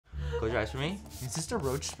Close your eyes for me. Is this a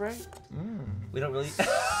roach spray? We don't really.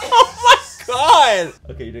 Oh my god!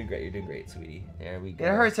 Okay, you're doing great. You're doing great, sweetie. There we go. It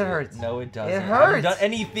hurts. It hurts. No, it doesn't. It I haven't hurts. done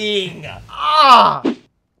anything. Ah!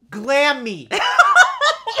 Glam me.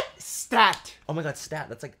 Stat. Oh my god, stat.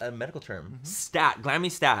 That's like a medical term. Stat. Glammy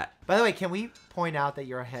stat. By the way, can we point out that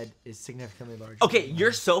your head is significantly larger? Okay,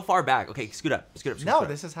 you're so far back. Okay, scoot up. Scoot up. Scoot No, up.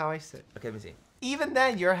 this is how I sit. Okay, let me see. Even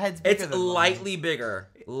then, your head's bigger It's than mine. lightly bigger.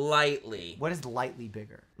 Lightly. What is lightly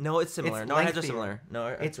bigger? No, it's similar. It's No, our heads are lengthier. similar. No,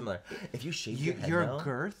 it's It's- similar. If you shave You, your head, your though,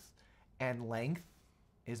 girth and length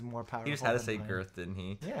is more powerful. he just had to than say mine. girth, didn't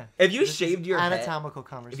he? Yeah. If you This is shaved your head, anatomical if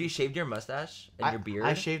conversation. you shaved your mustache and your beard,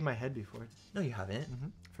 I shaved my head before. no, you haven't.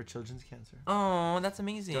 For children's cancer. Oh, that's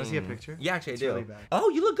amazing. Do I see a picture? Yeah, actually, It's I do. really bad. Oh,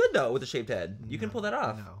 you look good though with a shaved head. You can pull that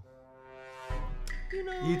off. No. You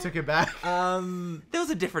know. You took it back. There was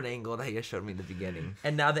a different angle that you showed me in the beginning,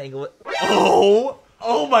 and now the angle.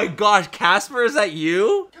 Oh my gosh, Casper, is that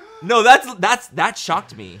you? No, that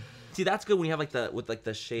shocked me. See, that's good when you have like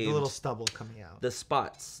the shaved, The little stubble coming out. the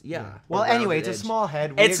spots. Yeah. Well, around anyway, the it's a edge. small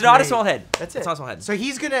head. We It's not a agree. small head. That's it. It's not a small head. So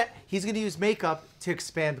he's gonna use makeup to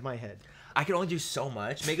expand my head. I can only do so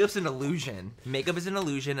much. Makeup's an illusion. Makeup is an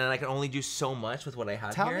illusion, and I can only do so much with what I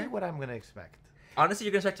have Tell here. me what I'm gonna expect. Honestly,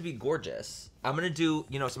 you're gonna expect to be gorgeous. I'm gonna do,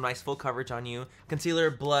 some nice full coverage on you. Concealer,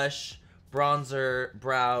 blush, bronzer,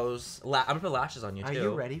 brows. I'm gonna put lashes on you, too. Are you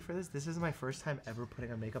ready for this? This is my first time ever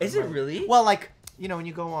putting on makeup. Is in it my- really? Well, like, when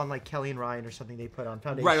you go on like Kelly and Ryan or something, they put on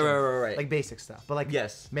foundation. Right. Like basic stuff. But like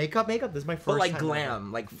Yes. makeup. This is my first But like time glam,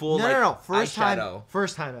 ever. like full No. First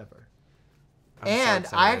eyeshadow. time ever. I'm so And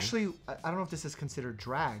excited. I actually, I don't know if this is considered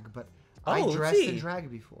drag, but Oh, I let's dressed see. in drag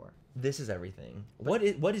before. This is everything. What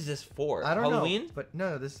is this for? I don't Halloween? know. But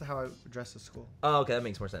no, this is how I dressed at school. Oh, okay, that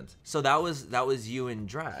makes more sense. So that was you in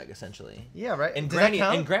drag, essentially. Yeah, right. And Does that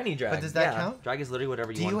count? and granny drag. But does that yeah. count? Drag is literally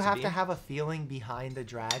whatever you Do want you it to have be. to have a feeling behind the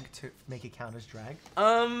drag to make it count as drag?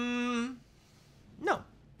 No.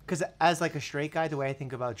 Because as like a straight guy, the way I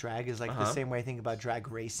think about drag is like the same way I think about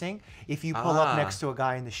drag racing. If you pull up next to a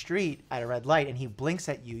guy in the street at a red light and he blinks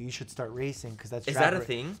at you, you should start racing because that's Is drag that a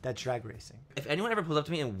thing? That's drag racing. If anyone ever pulls up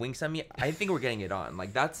to me and winks at me, I think we're getting it on.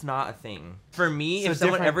 Like, that's not a thing. For me, So if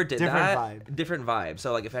someone different- ever did different that, vibe. different vibe.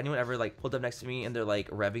 So, like, if anyone ever, like, pulled up next to me and they're, like,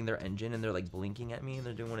 revving their engine and they're, like, blinking at me and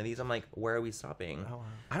they're doing one of these, I'm like, where are we stopping? Oh, wow.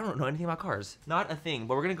 I don't know anything about cars. Not a thing.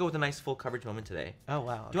 But we're going to go with a nice full coverage moment today. Oh,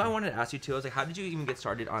 wow. Do I want to ask you, too? I was like, how did you even get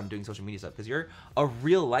started on doing social media stuff? Because you're a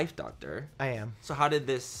real life doctor. I am. So how did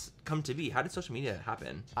this come to be? How did social media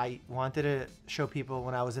happen? I wanted to show people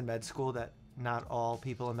when I was in med school that not all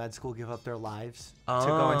people in med school give up their lives to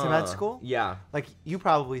go into med school. Yeah. Like, you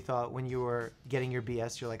probably thought when you were getting your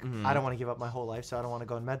BS, you're like, I don't want to give up my whole life, so I don't want to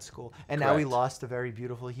go in med school. And now we Correct. lost a very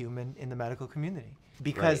beautiful human in the medical community.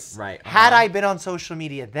 Because Right. had I been on social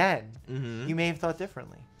media then, you may have thought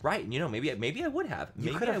differently. Right. Maybe I would have. You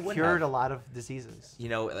Maybe could I have would cured a lot of diseases.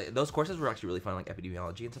 Like, those courses were actually really fun, like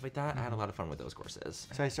epidemiology and stuff like that. I had a lot of fun with those courses.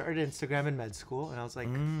 So I started Instagram in med school, and I was like,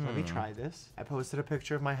 let me try this. I posted a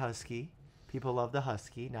picture of my husky. People love the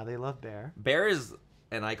husky. Now they love Bear. Bear is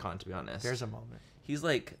an icon, to be honest. There's a moment. He's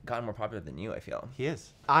like gotten more popular than you, I feel. He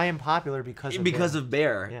is. I am popular because of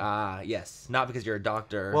Bear. Bear. Yeah. Yes. Not because you're a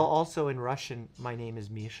doctor. Well, also in Russian, my name is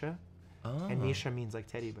Misha, oh. and Misha means like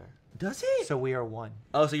teddy bear. Does it? So we are one.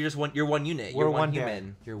 Oh, so you're just one. You're one unit. We're You're one human.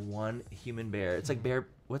 bear. You're one human bear. It's like Bear.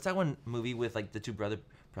 What's that one movie with like the two brother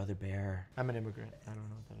bear? I'm an immigrant. I don't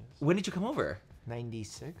know what that is. When did you come over?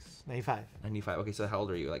 96? 95. 95. Okay, so how old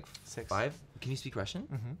are you? Like 6. 5? Can you speak Russian?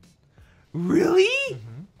 Mm-hmm. Really?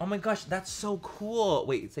 Mm-hmm. Oh my gosh, that's so cool.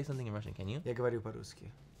 Wait, say something in Russian, can you? Я говорю по-русски.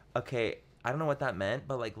 Okay, I don't know what that meant,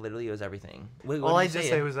 but like literally it was everything. Wait, what All did I you just say?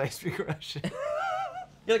 say was I speak Russian.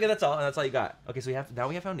 You're like, that's all, and that's all you got. Okay, so now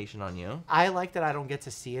we have foundation on you. I like that I don't get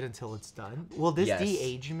to see it until it's done. Will this Yes.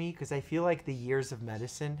 de-age me? Because I feel like the years of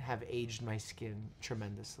medicine have aged my skin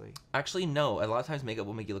tremendously. Actually, no. A lot of times makeup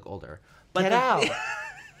will make you look older. But Get out.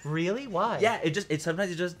 Really? Why? Yeah,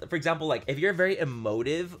 sometimes for example, like if you're very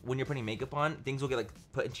emotive when you're putting makeup on, things will get like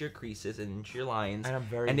put into your creases and into your lines. And I'm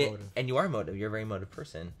very and emotive. And you are emotive. You're a very emotive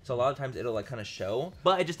person. So a lot of times it'll like kind of show.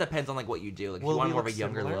 But it just depends on like what you do. Like if Will you want we more of a look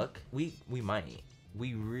younger similar? look, we might.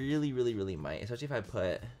 We really, really, really might. Especially if I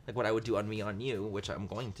put like what I would do on me on you, which I'm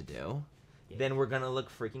going to do. Yeah. Then we're gonna look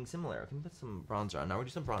freaking similar. Can we put some bronzer on? Now we're do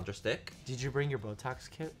some bronzer stick. Did you bring your Botox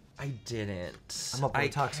kit? I didn't. I'm a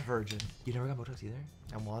Botox virgin. You never got Botox either?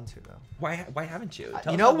 I want to though. Why haven't you? Tell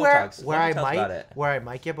You us know about Botox. where Why I don't you tell us about it?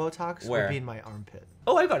 might get Botox Where? would be in my armpit.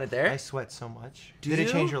 Oh, I've got it there. I sweat so much. Do Did it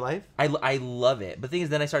you? change your life? I love it. But the thing is,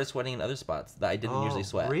 then I started sweating in other spots that I didn't usually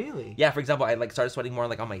sweat. Really? Yeah, for example, I like started sweating more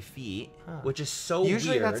like on my feet, which is so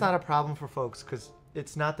Usually weird. that's not a problem for folks because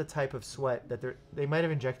it's not the type of sweat that they might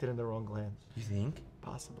have injected in the wrong gland. You think?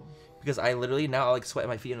 Possible. Because I literally now I like sweat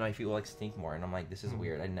my feet and my feet will like stink more, and I'm like, this is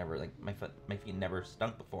weird. I never like my feet never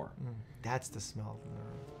stunk before. That's the smell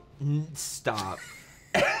from the room. Stop.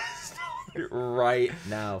 Stop it right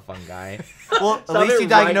now, fun guy. Well, at Stop least it you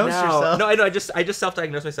diagnosed right now. yourself. No, I know. I just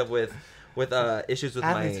self-diagnosed myself with issues with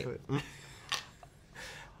Athlete's my. foot.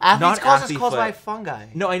 Athlete's Not cause is athlete caused foot. by fungi.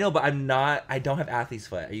 No, I know, but I'm not. I don't have athlete's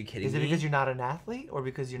foot. Are you kidding Is me? it because you're not an athlete or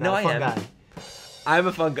because you're No, not a I fun am. guy? I'm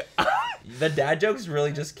a fun guy. The dad jokes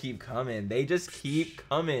really just keep coming. They just keep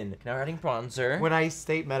coming. Now we're adding bronzer. When I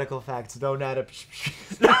state medical facts, don't add a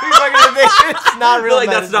it's not real. Like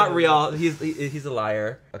that's not medicine. real. He's a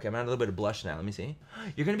liar. Okay, I'm adding a little bit of blush now. Let me see.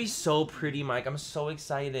 You're gonna be so pretty, Mike. I'm so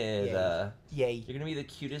excited. Yay. You're gonna be the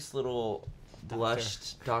cutest little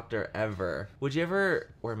blushed doctor ever. Would you ever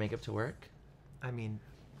wear makeup to work? I mean,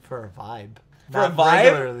 for a vibe. For a Not vibe?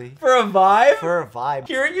 regularly. For a vibe? For a vibe.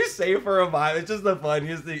 Hearing you say for a vibe, it's just the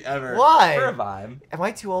funniest thing ever. Why? For a vibe. Am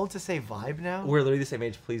I too old to say vibe now? We're literally the same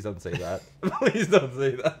age. Please don't say that. Please don't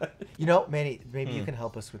say that. You know, Manny, maybe you can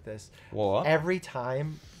help us with this. What? Every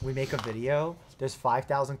time we make a video, there's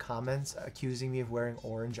 5,000 comments accusing me of wearing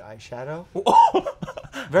orange eyeshadow.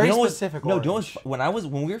 Very You know what- specific No, do you know orange. what's-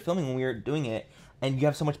 when we were filming, when we were doing it, and you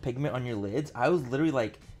have so much pigment on your lids, I was literally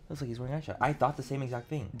like, looks like he's wearing eyeshadow. I thought the same exact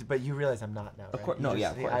thing. But you realize I'm not now, right? Of course, You no, just yeah,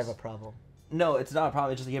 of think I course. have a problem. No, it's not a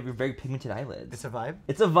problem. It's just you have your very pigmented eyelids. It's a vibe?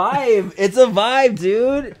 It's a vibe. It's a vibe,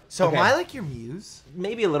 dude. So Okay. am I like your muse?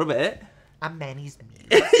 Maybe a little bit. I'm Manny's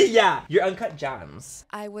muse. Yeah, your uncut gems.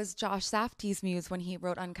 I was Josh Safdie's muse when he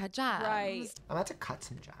wrote Uncut Gems. Right. I'm about to cut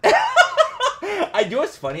some jobs. I do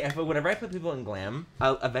what's funny. I feel whenever I put people in glam,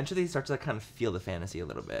 eventually they start to like, kind of feel the fantasy a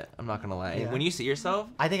little bit. I'm not gonna lie. Yeah. When you see yourself,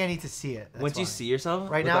 I think I need to see it. That's once you why. see yourself,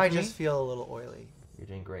 Right look now, up I to me, just feel a little oily. You're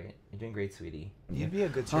doing great. You're doing great, sweetie. You'd be a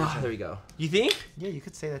good Ah, surgeon. there we go. You think? Yeah, you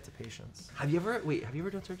could say that to patients. Have you ever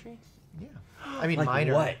done surgery? Yeah. I mean, Like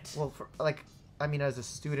minor. what? Well, I mean, as a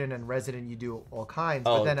student and resident, you do all kinds.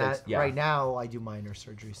 Oh, but then that's- yeah. right now, I do minor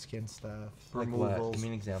surgery, skin stuff, Like removals. what? Give me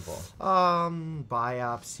an example.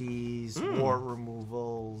 Biopsies, wart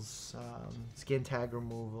removals, skin tag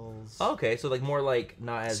removals. Okay, so like more like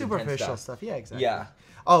not as intense Superficial stuff. Yeah, exactly. Yeah.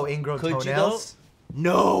 Oh, ingrown Could you though? toenails.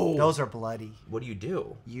 No. Those are bloody. What do you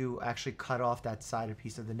do? You actually cut off that side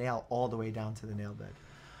piece of the nail all the way down to the nail bed.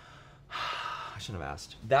 I shouldn't have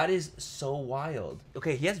asked. That is so wild.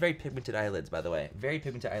 Okay, he has very pigmented eyelids, by the way. Very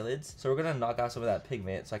pigmented eyelids. So we're gonna knock off some of that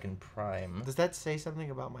pigment so I can prime. Does that say something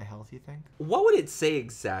about my health, you think? What would it say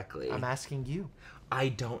exactly? I'm asking you. I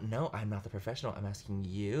don't know. I'm not the professional. I'm asking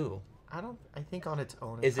you. I think on its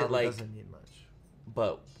own, Is it probably like- doesn't need much.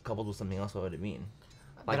 But coupled with something else, what would it mean?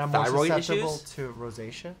 Like That I'm more thyroid susceptible issues? to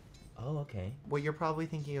rosacea. Oh, okay. What you're probably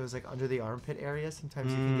thinking of is like under the armpit area.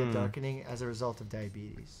 Sometimes you can get darkening as a result of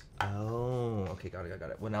diabetes. Oh, okay, got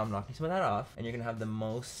it. Well, now I'm knocking some of that off, and you're gonna have the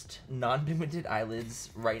most non-pigmented eyelids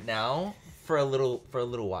right now for a little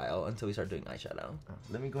while until we start doing eyeshadow.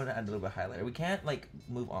 Let me go ahead and add a little bit of highlighter. We can't like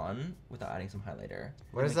move on without adding some highlighter.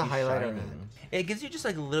 What does It'll the make you highlighter shining. It gives you just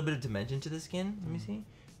like a little bit of dimension to the skin. Let me see.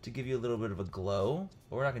 To give you a little bit of a glow,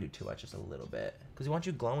 but we're not gonna do too much, just a little bit, because we want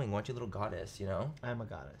you glowing. We want you a little goddess, you know. I'm a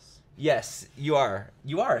goddess. Yes, you are.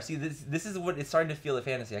 You are. See, this is what it's starting to feel the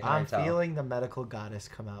fantasy. I can I'm already tell. feeling the medical goddess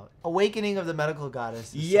come out. Awakening of the medical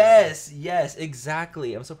goddess. is Yes,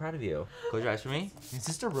 exactly. I'm so proud of you. Close your eyes for me. something. Is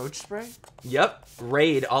this the roach spray? Yep,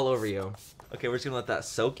 raid all over you. Okay, we're just gonna let that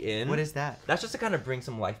soak in. What is that? That's just to kind of bring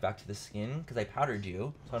some life back to the skin, because I powdered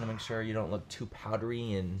you. So I want to make sure you don't look too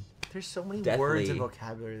powdery and There's so many Deathly. words and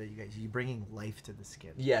vocabulary that you're bringing life to the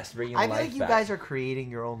skin. yes, bringing I life feel like you back. guys are creating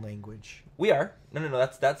your own language. We are. No.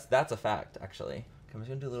 That's a fact, actually. Okay, I'm just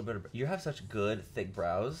gonna do a little bit of. You have such good thick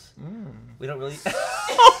brows. We don't really.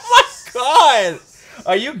 Oh my god!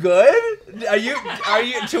 Are you good? Are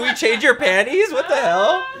you? Should we change your panties? What the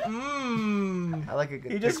hell? I like a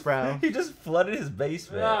good He thick just brow. He just flooded his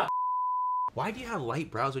basement. Why do you have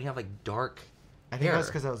light brows when you have like dark? I think that's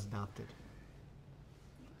hair? because I was adopted.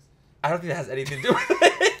 I don't think that has anything to do with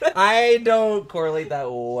it. I don't correlate that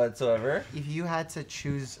whatsoever. If you had to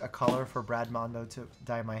choose a color for Brad Mondo to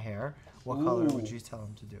dye my hair, what color would you tell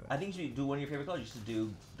him to do it? I think you should do one of your favorite colors. You should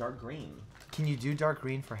do dark green. Can you do dark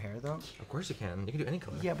green for hair though? Of course you can. You can do any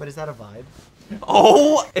color. Yeah, but is that a vibe?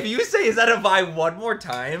 Oh, if you say "is that a vibe" one more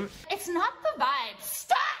time. It's not the vibe.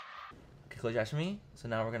 Stop! Okay, close your eyes for me. So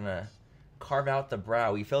now we're gonna carve out the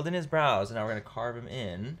brow. We filled in his brows, and now we're gonna carve him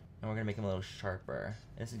in, and we're gonna make him a little sharper.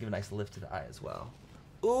 And this is give a nice lift to the eye as well.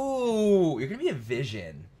 Ooh, you're gonna be a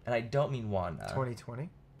vision, and I don't mean Wanda. 2020?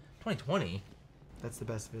 2020. That's the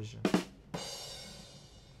best vision.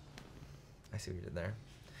 I see what you did there.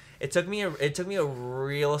 It took me a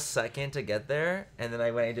real second to get there, and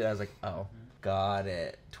then when I did, I was like, oh, got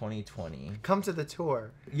it. 2020. Come to the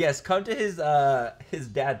tour. Yes, come to his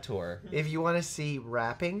dad tour. If you want to see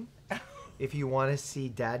rapping, if you want to see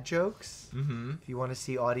dad jokes, if you want to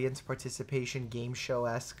see audience participation, game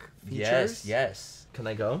show-esque features. Yes. Can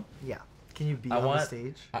I go? Yeah. Can you be on the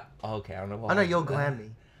stage? Okay, I don't know. Oh no, you'll glam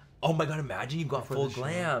me. Oh my god, imagine you got Before full the show.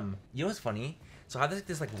 glam. You know what's funny? So I have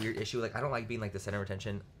this like weird issue. Like I don't like being like the center of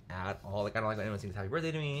attention at all. Like I don't like when anyone sings happy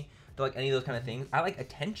birthday to me. Or like any of those kind of things. I like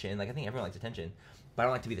attention. Like I think everyone likes attention. But I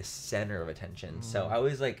don't like to be the center of attention. So I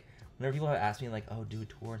always like, whenever people have asked me like, oh, do a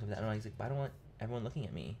tour and stuff like that, I'm always like, but I don't want everyone looking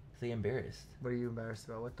at me. So they get embarrassed. What are you embarrassed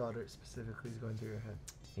about? What thought specifically is going through your head?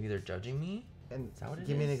 Maybe they're judging me? And Is that what it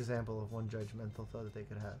give me an is? example of one judgmental thought that they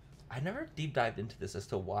could have. I never deep dived into this as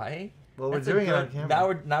to why. Well, That's we're doing it on good-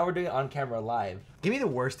 camera. Now we're doing it on camera live. Give me the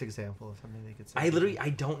worst example of something they could say. I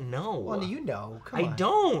don't know. Well, you know. Come I on.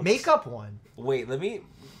 don't. Make up one. Wait, let me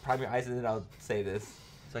prime your eyes and then I'll say this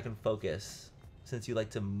so I can focus. Since you like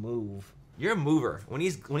to move, you're a mover. When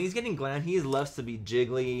he's getting glam, he loves to be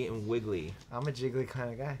jiggly and wiggly. I'm a jiggly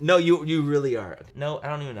kind of guy. No, you really are. No, I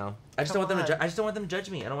don't even know. I just Come don't want them to. on. I just don't want them to judge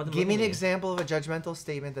me. I don't want them. Give to me look an at example of a judgmental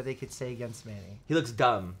statement that they could say against Manny. He looks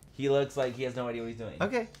dumb. He looks like he has no idea what he's doing.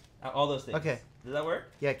 Okay. All those things. Okay. Does that work?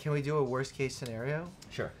 Yeah, can we do a worst case scenario?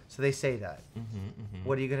 Sure. So they say that. Mm-hmm.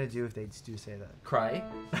 What are you going to do if they do say that? Cry?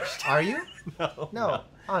 Are you? No. No,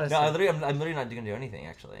 honestly. No, I'm literally not going to do anything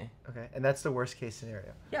actually. Okay, and that's the worst case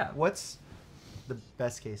scenario. Yeah. What's the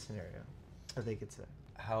best case scenario that they could say?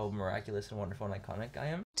 How miraculous and wonderful and iconic I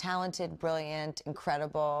am. Talented, brilliant,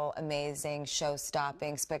 incredible, amazing,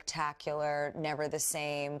 show-stopping, spectacular, never the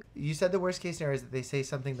same. You said the worst case scenario is that they say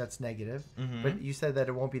something that's negative, but you said that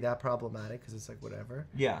it won't be that problematic because it's like whatever.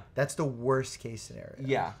 Yeah. That's the worst case scenario.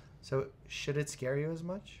 Yeah. So should it scare you as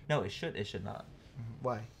much? No, it should. It should not.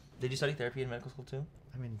 Why? Did you study therapy in medical school too?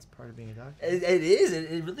 I mean, it's part of being a doctor. It is.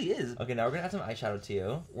 It really is. Okay, now we're gonna add some eyeshadow to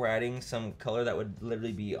you. We're adding some color that would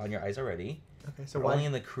literally be on your eyes already. Okay, so But why? only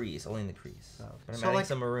in the crease. Only in the crease. Oh, But I'm so, adding like,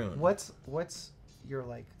 some maroon. What's your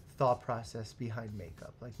like thought process behind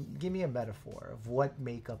makeup? Like, give me a metaphor of what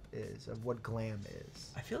makeup is, of what glam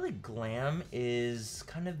is. I feel like glam is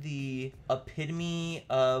kind of the epitome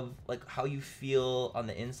of like how you feel on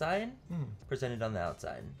the inside, presented on the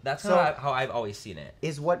outside. That's So- how I've always seen it.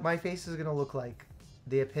 Is what my face is gonna look like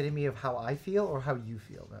the epitome of how I feel or how you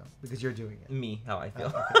feel now? Because you're doing it. Me, how I feel.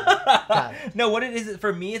 Got it. No, what it is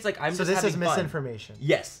for me, it's like I'm So just this having is fun. misinformation.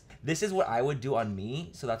 Yes, this is what I would do on me,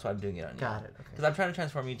 so that's why I'm doing it on you. Got it, okay. Because I'm trying to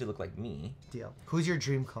transform you to look like me. Deal. Who's your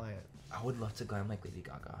dream client? I would love to glam like Lady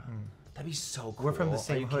Gaga. That'd be so cool. We're from the Are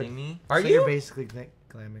same you hood. kidding me? Are so you? You're basically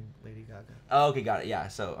glamming Lady Gaga. Oh, okay, got it. Yeah.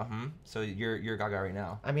 So, So you're Gaga right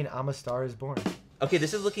now. I mean, I'm a Star is Born. Okay,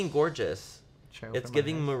 this is looking gorgeous. Should I open It's my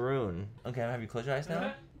giving eyes? maroon. Okay, I'm gonna have you close your eyes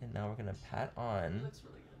now. And now we're gonna pat on.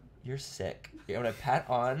 You're sick. I'm gonna pat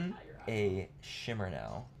on a shimmer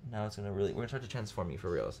now. Now it's gonna we're gonna start to transform you for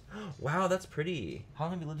reals. Wow, that's pretty. How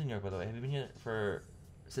long have you lived in New York, by the way? Have you been here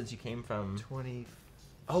since you came from? 20.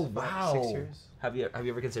 Oh wow. 6 years. Have you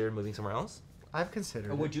ever considered moving somewhere else? I've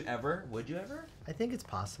considered. Would it. you ever? Would you ever? I think it's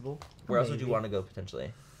possible. Where else would you Maybe. want to go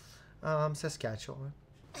potentially? Saskatchewan.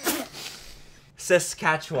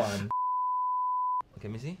 Saskatchewan. Okay,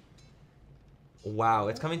 let me see. Wow,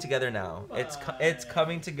 it's coming together now. It's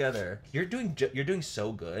coming together. You're doing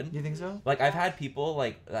so good. You think so? Like I've had people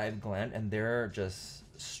like that I've glammed and they're just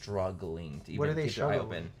struggling to What even do they keep their eye struggle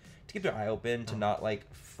open. with? To keep their eye open, to not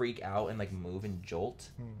like freak out and like move and jolt.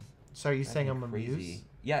 So are you That's saying I'm a crazy. muse?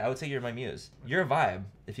 Yeah, I would say you're my muse. You're a vibe,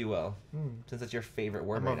 if you will. Since that's your favorite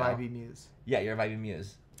word I'm right a now. vibey muse. Yeah, you're a vibey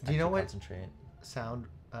muse. Do you know Actually what Concentrate. sound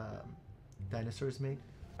dinosaurs make?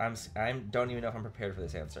 I don't even know if I'm prepared for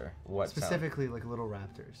this answer. What sound? Specifically, like little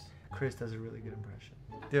raptors. Chris does a really good impression.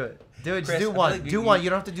 Do it. Do it. Chris, Just do I feel one. like Do you- one. You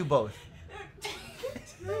don't have to do both.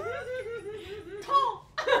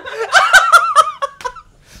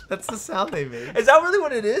 That's the sound they make. Is that really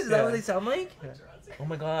what it is? Is that Yeah. what they sound like? Yeah. Oh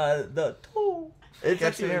my god, the toe. It's Gets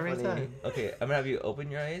actually me really every funny. time. Okay, I'm gonna have you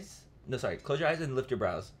open your eyes. No, sorry, close your eyes and lift your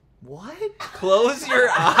brows. What? Close your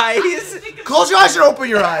eyes. Close your eyes and open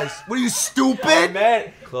your eyes. What are you, stupid?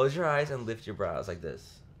 Man, close your eyes and lift your brows like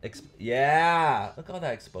this. Yeah, look at all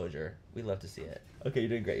that exposure. We love to see it. Okay, you're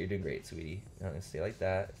doing great. You're doing great, sweetie. I'm gonna stay like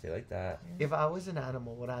that. Stay like that. If I was an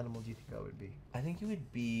animal, what animal do you think I would be? I think you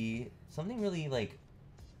would be something really like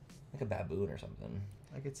a baboon or something.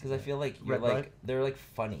 I could see Because I that. feel like you're Red like butt? they're like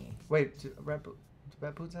funny. Wait, do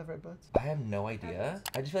baboons have red butts? I have no idea.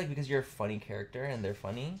 I just feel like because you're a funny character and they're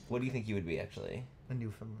funny. What do you think you would be actually? A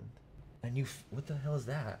Newfoundland. And you, what the hell is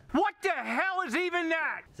that? What the hell is even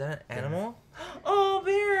that? Is that an animal? Oh,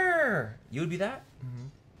 bear! You would be that?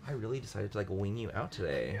 I really decided to like wing you out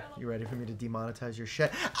today. You ready for me to demonetize your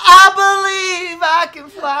shit? I believe I can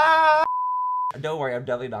fly. Don't worry, I'm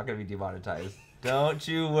definitely not gonna be demonetized. Don't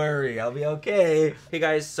you worry, I'll be okay. Hey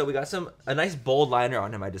guys, so we got a nice bold liner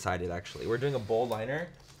on him. I decided actually, we're doing a bold liner,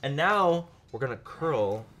 and now we're gonna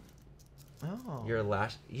curl your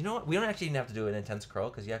lash. You know what? We don't actually even have to do an intense curl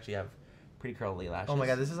because you actually have pretty curly lashes. Oh my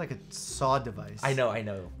god, this is like a saw device. I know, I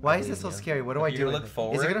know. Why is this so scary? What do I do? Look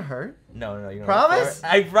forward. Is it gonna hurt? No, you're gonna promise?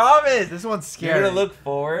 Look I promise. This one's scary. You're gonna look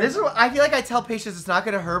forward. This is what, I feel like I tell patients it's not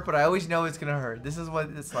gonna hurt, but I always know it's gonna hurt. This is what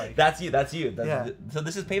it's like. That's you. Yeah. So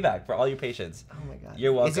this is payback for all your patients. Oh my god.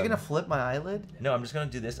 You're welcome. Is it gonna flip my eyelid? No, I'm just gonna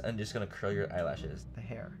do this and just gonna curl your eyelashes. The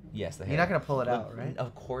hair. Yes, the hair. You're not gonna pull it out, right?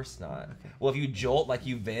 Of course not. Okay. Well, if you jolt like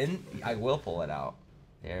you've been, I will pull it out.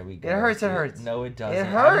 There we go. It hurts. It hurts. No, it doesn't. It I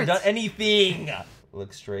haven't hurts. done anything.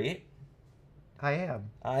 Look straight. I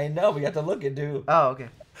am. I know, but you have to look into. Oh, okay.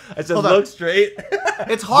 I said Hold look on. straight.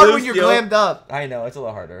 It's hard Blue when you're steel. glammed up. I know, it's a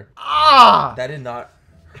little harder. Ah! That did not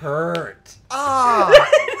hurt. Ah!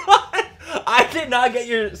 I did not get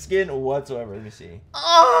your skin whatsoever. Let me see.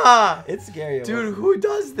 Ah! It's scary. Dude, who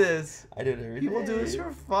does this? I did everything. People do this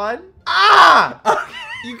for fun? Ah!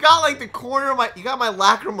 You got like the corner of my, you got my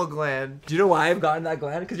lacrimal gland. Do you know why I've gotten that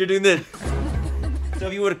gland? Because you're doing this. So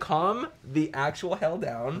if you would calm the actual hell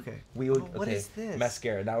down, Okay. we would. What is this?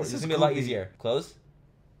 Mascara. Now This this is is gonna be a lot goopy. easier. Close.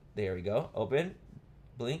 There we go. Open.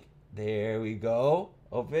 Blink. There we go.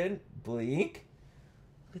 Open. Blink.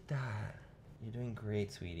 Look at that. You're doing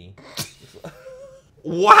great, sweetie.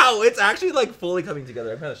 Wow, it's actually like fully coming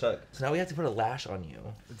together. I'm kind of shocked. So now we have to put a lash on you.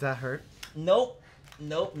 Does that hurt? Nope.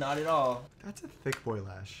 Nope, not at all. That's a thick boy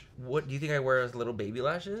lash. What do you think I wear as little baby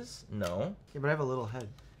lashes? No. Yeah, but I have a little head. You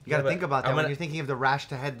Yeah, gotta but think about that I'm when gonna- you're thinking of the rash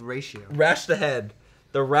to head ratio. Rash to head.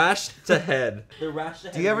 The rash to head. The rash to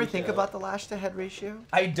head. Do you ever ratio. think about the lash to head ratio?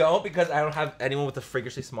 I don't because I don't have anyone with a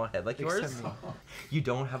freakishly small head like yours. Except me. You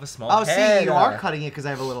don't have a small Oh, head. see, you are cutting it because I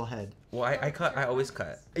have a little head. Well, I always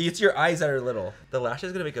cut. It's your eyes that are little. The lash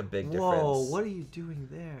is gonna make a big difference. Whoa, what are you doing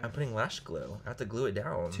there? I'm putting lash glue. I have to glue it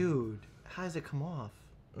down. Dude, how does it come off?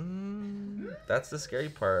 That's the scary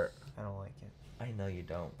part. I don't like it. I know you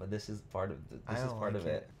don't, but this is part of I don't like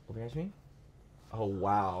it. Open your me. Oh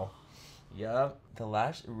wow. Yup. The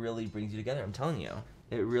lash really brings you together. I'm telling you.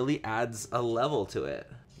 It really adds a level to it.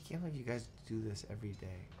 I can't believe you guys do this every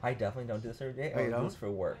day. I definitely don't do this every day. Oh, you I do don't? this for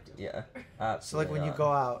work. Yeah. So Absolutely like when you not.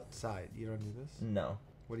 go outside, you don't do this? No.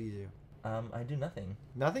 What do you do? I do nothing.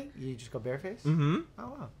 Nothing? You just go barefaced? Mm-hmm. Oh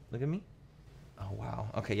wow. Look at me. Oh wow.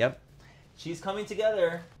 Okay. Yep. She's coming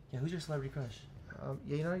together. Yeah. Who's your celebrity crush?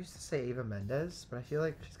 Yeah, you know I used to say Ava Mendes, but I feel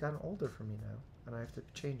like she's gotten older for me now, and I have to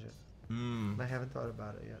change it. Mm. I haven't thought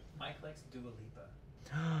about it yet. Mike likes Dua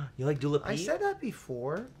Lipa. You like Dula Peep? I said that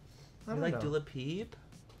before. I You don't like know. Dula Peep?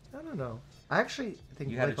 I don't know. I actually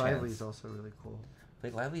think You had a Blake Lively chance. is also really cool.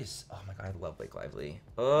 Blake Lively is. Oh my god, I love Blake Lively.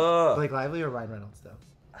 Oh. Blake Lively or Ryan Reynolds though?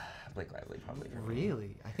 Blake Lively probably. For me.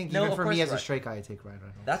 Really? I think No, even of for course me as a Ry- straight guy, I take Ryan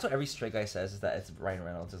Reynolds. That's what every straight guy says is that it's Ryan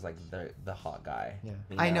Reynolds is like the hot guy. Yeah.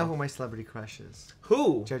 You I know who my celebrity crush is.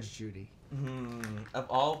 Who? Judge Judy. Of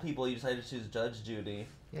all people, you decided to choose Judge Judy.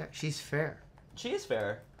 Yeah, she's fair. She is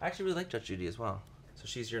fair. I actually really like Judge Judy as well. So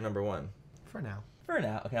she's your number one. For now. For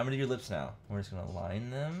now. Okay, I'm gonna do your lips now. We're just gonna line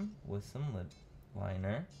them with some lip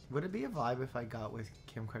liner. Would it be a vibe if I got with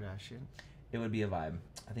Kim Kardashian? It would be a vibe.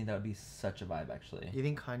 I think that would be such a vibe, actually. You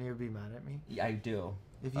think Kanye would be mad at me? Yeah, I do.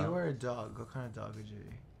 If you were a dog, what kind of dog would you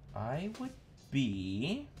be? I would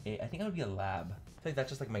be. I think I would be a lab. I think that's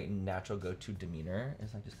just like my natural go-to demeanor.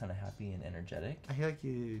 Is like just kind of happy and energetic. I feel like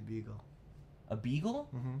you'd beagle. A beagle?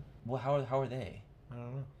 Mm-hmm. Well, how are they? I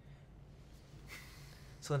don't know.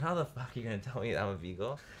 So then how the fuck are you gonna tell me that I'm a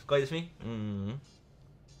beagle? Go ahead, it's me.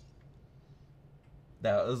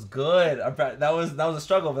 That was good. That was a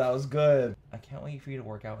struggle, but that was good. I can't wait for you to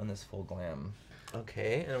work out in this full glam.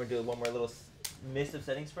 Okay, and we're doing one more little mist of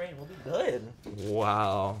setting spray, and we'll be good.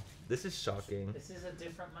 Wow, this is shocking. This is a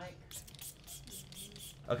different mic.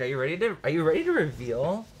 Okay, are you ready to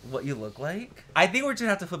reveal what you look like? I think we're just gonna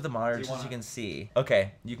have to flip the monitor so you can see.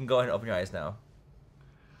 Okay, you can go ahead and open your eyes now.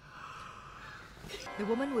 The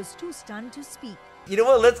woman was too stunned to speak. You know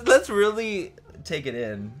what? Let's really take it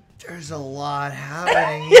in. There's a lot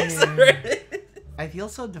happening Yes, here. there is. I feel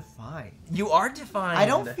so defined. You are defined. I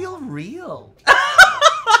don't feel real.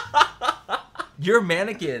 You're a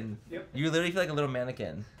mannequin. Yep. You literally feel like a little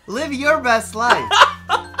mannequin. Live your best life.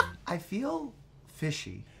 I feel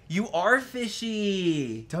fishy. You are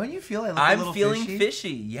fishy. Don't you feel I look a I'm little feeling fishy? fishy.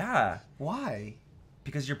 Yeah. Why?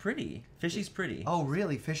 Because you're pretty. Fishy's pretty. Oh,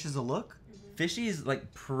 really? Fish is a look? Fishy's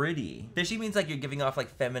like pretty. Fishy means like you're giving off like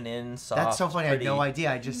feminine, soft. That's so funny. Pretty. I had no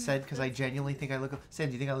idea. I just said because I genuinely think I look. Sam,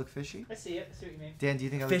 do you think I look fishy? I see it. I see what you mean. Dan, do you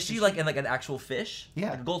think I look Fishy, like in like an actual fish? Yeah.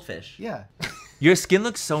 Like a goldfish. Yeah. Your skin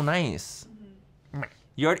looks so nice.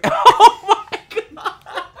 You already. Oh my god.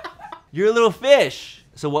 You're a little fish.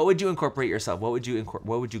 So what would you incorporate yourself? What would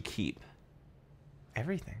you keep?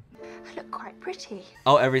 Everything. I look quite pretty.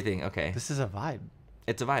 Oh, everything. Okay. This is a vibe.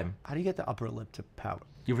 It's a vibe. How do you get the upper lip to pout?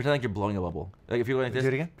 You pretend like you're blowing a bubble. Like if you're going like this. Do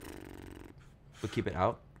it again. But keep it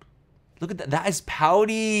out. Look at that. That is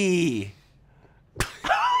pouty.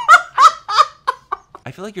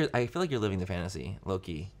 I feel like you're living the fantasy,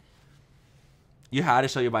 low-key. You had to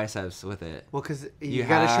show your biceps with it. Well, because you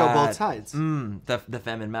got to show both sides. The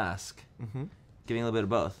feminine mask. Giving a little bit of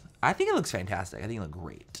both. I think it looks fantastic. I think it looks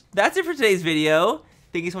great. That's it for today's video.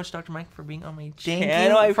 Thank you so much, Dr. Mike, for being on my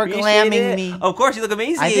channel. Thank you for glamming me. Of course, you look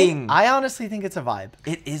amazing. I honestly think it's a vibe.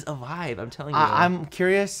 It is a vibe. I'm telling you. I'm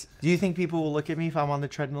curious. Do you think people will look at me if I'm on the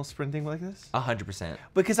treadmill sprinting like this? 100%.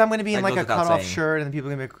 Because I'm going to be in That like goes a without cutoff saying. shirt, and then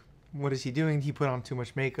people are going to be like, what is he doing? He put on too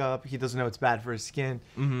much makeup. He doesn't know it's bad for his skin.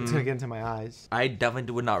 It's going to get into my eyes. I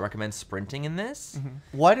definitely would not recommend sprinting in this.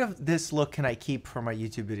 What of this look can I keep for my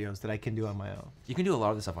YouTube videos that I can do on my own? You can do a lot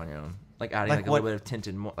of this stuff on your own. Like adding like a little bit of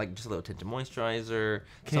tinted, like just a little tinted moisturizer,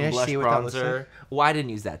 some you blush see what that looks bronzer. like? Well, I didn't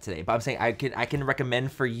use that today, but I'm saying I can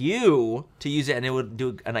recommend for you to use it, and it would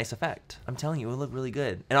do a nice effect. I'm telling you, it would look really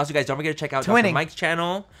good. And also, guys, don't forget to check out Dr. Mike's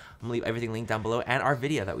channel. I'm gonna leave everything linked down below, and our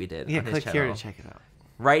video that we did. Yeah, on his click channel. here to check it out.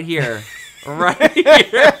 Right here, right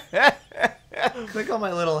here. Click on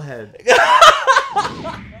my little head. Do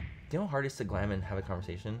you know how hard it is to glam and have a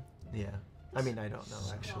conversation? Yeah. I mean, I don't know,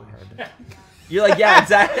 actually. You're like, yeah,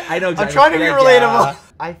 exactly. I know exactly. I'm trying to be You're relatable. like, yeah.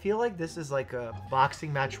 I feel like this is like a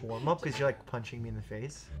boxing match warm-up because you're like punching me in the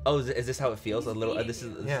face. Oh, is this how it feels? A little. This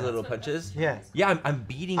is Yeah. little punches. Yeah. Yeah, I'm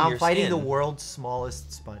beating I'm your fighting skin. the world's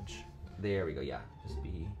smallest sponge. There we go. Yeah, just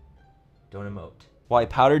be. Don't emote. White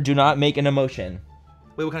powder. Do not make an emotion.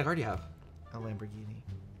 Wait, what kind of car do you have? A Lamborghini.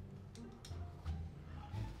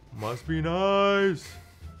 Must be nice.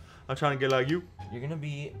 I'm trying to get like you. You're gonna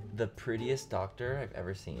be the prettiest doctor I've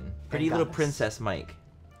ever seen. Pretty little goddess. princess Mike.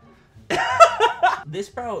 This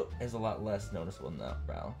brow is a lot less noticeable than that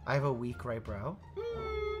brow. I have a weak right brow.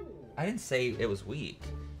 I didn't say it was weak.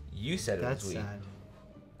 You said it That's was weak. sad.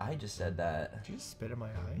 I just said that. Did you just spit in my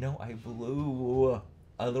eye? No, I blew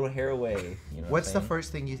a little hair away. You know What's what the I'm saying?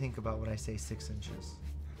 first thing you think about when I say 6 inches?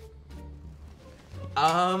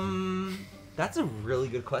 That's a really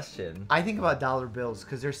good question. I think about dollar bills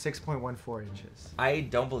because they're 6.14 inches. I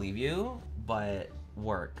don't believe you, but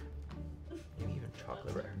work. Maybe even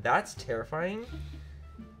chocolate red. That's terrifying.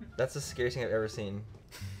 That's the scariest thing I've ever seen.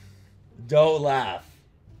 Don't laugh.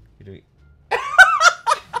 You're doing